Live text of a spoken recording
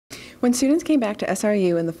When students came back to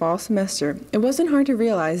SRU in the fall semester, it wasn't hard to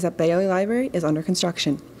realize that Bailey Library is under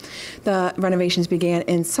construction. The renovations began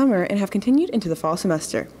in summer and have continued into the fall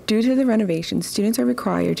semester. Due to the renovations, students are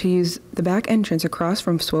required to use the back entrance across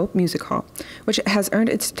from Swope Music Hall, which has earned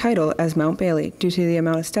its title as Mount Bailey due to the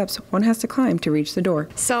amount of steps one has to climb to reach the door.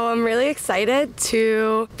 So I'm really excited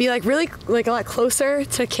to be really a lot closer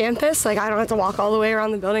to campus. I don't have to walk all the way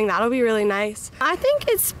around the building. That'll be really nice. I think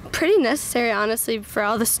it's pretty necessary, honestly, for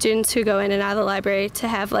all the students who go in and out of the library to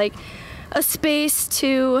have a space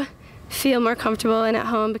to feel more comfortable and at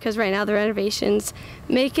home, because right now the renovations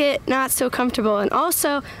make it not so comfortable. And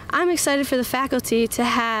also, I'm excited for the faculty to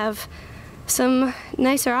have some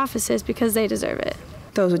nicer offices because they deserve it.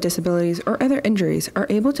 Those with disabilities or other injuries are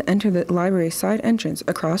able to enter the library's side entrance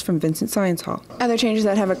across from Vincent Science Hall. Other changes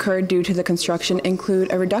that have occurred due to the construction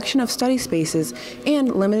include a reduction of study spaces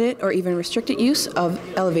and limited or even restricted use of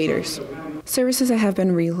elevators. Services that have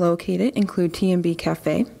been relocated include T&B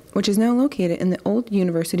Cafe, which is now located in the old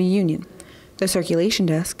University Union, the circulation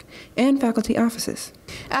desk, and faculty offices.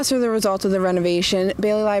 As for the results of the renovation,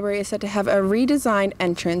 Bailey Library is set to have a redesigned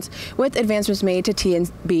entrance with advancements made to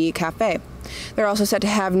T&B Cafe. They're also set to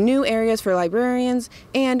have new areas for librarians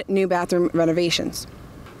and new bathroom renovations.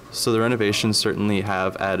 So the renovations certainly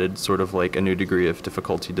have added sort of a new degree of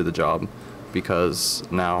difficulty to the job, because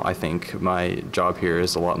now I think my job here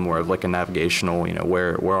is a lot more of a navigational,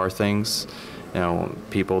 where are things?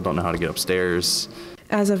 People don't know how to get upstairs.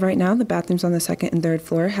 As of right now, the bathrooms on the second and third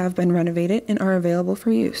floor have been renovated and are available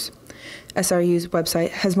for use. SRU's website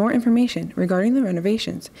has more information regarding the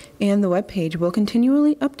renovations, and the webpage will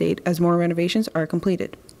continually update as more renovations are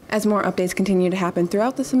completed. As more updates continue to happen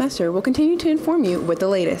throughout the semester, we'll continue to inform you with the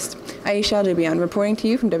latest. Aisha Aldubayan reporting to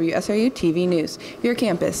you from WSRU-TV News. Your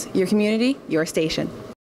campus, your community, your station.